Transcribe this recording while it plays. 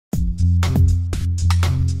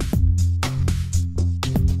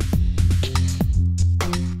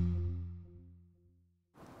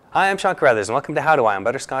Hi, I'm Sean Carruthers, and welcome to How Do I on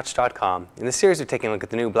Butterscotch.com. In this series, we're taking a look at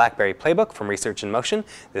the new BlackBerry Playbook from Research in Motion.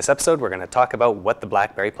 This episode, we're going to talk about what the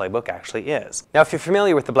BlackBerry Playbook actually is. Now, if you're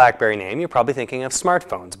familiar with the BlackBerry name, you're probably thinking of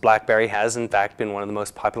smartphones. BlackBerry has, in fact, been one of the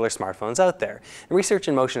most popular smartphones out there. And Research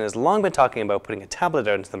in Motion has long been talking about putting a tablet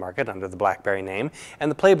out into the market under the BlackBerry name,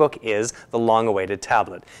 and the Playbook is the long-awaited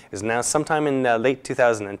tablet. It was announced sometime in late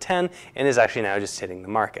 2010 and is actually now just hitting the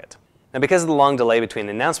market. Now, because of the long delay between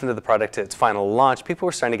the announcement of the product to its final launch, people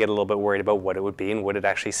were starting to get a little bit worried about what it would be and would it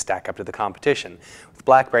actually stack up to the competition. With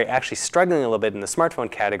BlackBerry actually struggling a little bit in the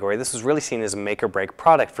smartphone category, this was really seen as a make-or-break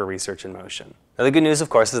product for Research in Motion. Now, the good news, of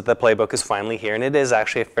course, is that the Playbook is finally here, and it is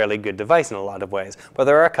actually a fairly good device in a lot of ways, but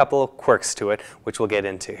there are a couple of quirks to it, which we'll get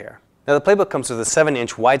into here. Now, the Playbook comes with a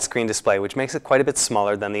 7-inch widescreen display, which makes it quite a bit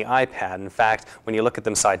smaller than the iPad. In fact, when you look at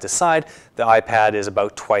them side to side, the iPad is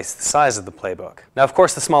about twice the size of the Playbook. Now, of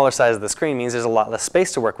course, the smaller size of the screen means there's a lot less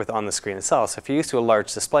space to work with on the screen itself. So if you're used to a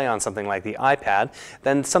large display on something like the iPad,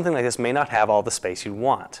 then something like this may not have all the space you'd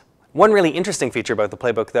want. One really interesting feature about the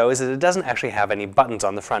Playbook, though, is that it doesn't actually have any buttons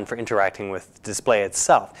on the front for interacting with the display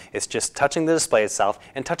itself. It's just touching the display itself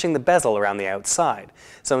and touching the bezel around the outside.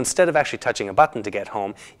 So instead of actually touching a button to get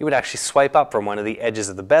home, you would actually swipe up from one of the edges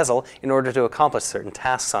of the bezel in order to accomplish certain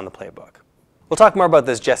tasks on the Playbook. We'll talk more about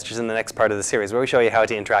those gestures in the next part of the series, where we show you how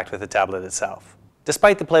to interact with the tablet itself.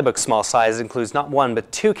 Despite the Playbook's small size, it includes not one but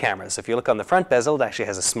two cameras. If you look on the front bezel, it actually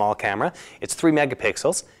has a small camera. It's 3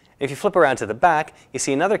 megapixels. If you flip around to the back, you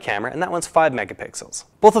see another camera, and that one's 5 megapixels.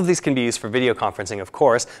 Both of these can be used for video conferencing, of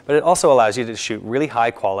course, but it also allows you to shoot really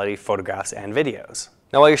high-quality photographs and videos.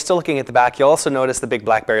 Now, while you're still looking at the back, you'll also notice the big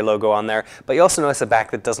BlackBerry logo on there, but you also notice a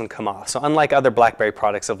back that doesn't come off. So unlike other BlackBerry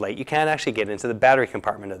products of late, you can't actually get into the battery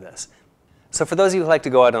compartment of this. So for those of you who like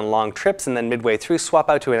to go out on long trips and then midway through swap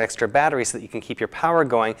out to an extra battery so that you can keep your power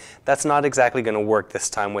going, that's not exactly going to work this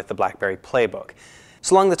time with the BlackBerry Playbook.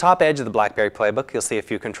 So along the top edge of the BlackBerry Playbook, you'll see a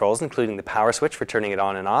few controls, including the power switch for turning it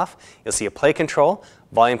on and off. You'll see a play control,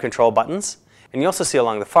 volume control buttons, and you also see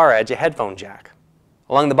along the far edge a headphone jack.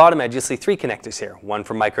 Along the bottom edge, you'll see 3 connectors here, one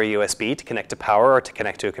for micro USB to connect to power or to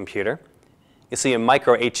connect to a computer. You'll see a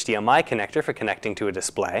micro HDMI connector for connecting to a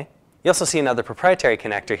display. You also see another proprietary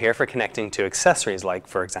connector here for connecting to accessories like,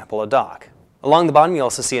 for example, a dock. Along the bottom, you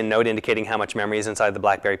also see a note indicating how much memory is inside the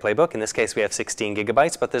BlackBerry Playbook. In this case, we have 16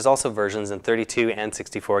 gigabytes, but there's also versions in 32 and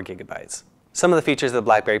 64 gigabytes. Some of the features of the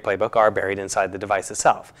BlackBerry Playbook are buried inside the device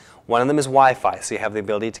itself. One of them is Wi-Fi, so you have the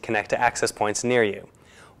ability to connect to access points near you.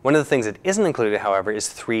 One of the things that isn't included, however, is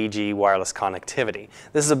 3G wireless connectivity.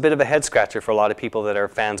 This is a bit of a head-scratcher for a lot of people that are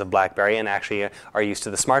fans of BlackBerry and actually are used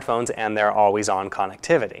to the smartphones and their always-on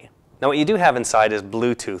connectivity. Now, what you do have inside is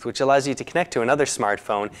Bluetooth, which allows you to connect to another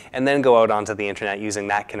smartphone and then go out onto the internet using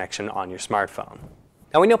that connection on your smartphone.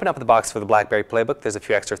 Now, when you open up the box for the BlackBerry Playbook, there's a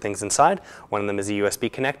few extra things inside. One of them is a USB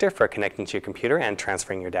connector for connecting to your computer and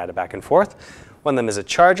transferring your data back and forth. One of them is a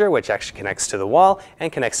charger, which actually connects to the wall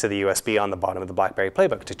and connects to the USB on the bottom of the BlackBerry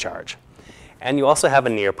Playbook to charge. And you also have a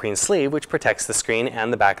neoprene sleeve, which protects the screen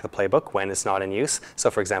and the back of the Playbook when it's not in use. So,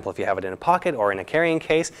 for example, if you have it in a pocket or in a carrying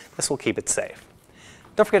case, this will keep it safe.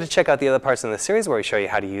 Don't forget to check out the other parts in the series where we show you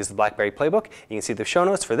how to use the BlackBerry Playbook. You can see the show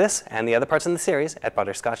notes for this and the other parts in the series at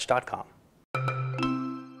butterscotch.com.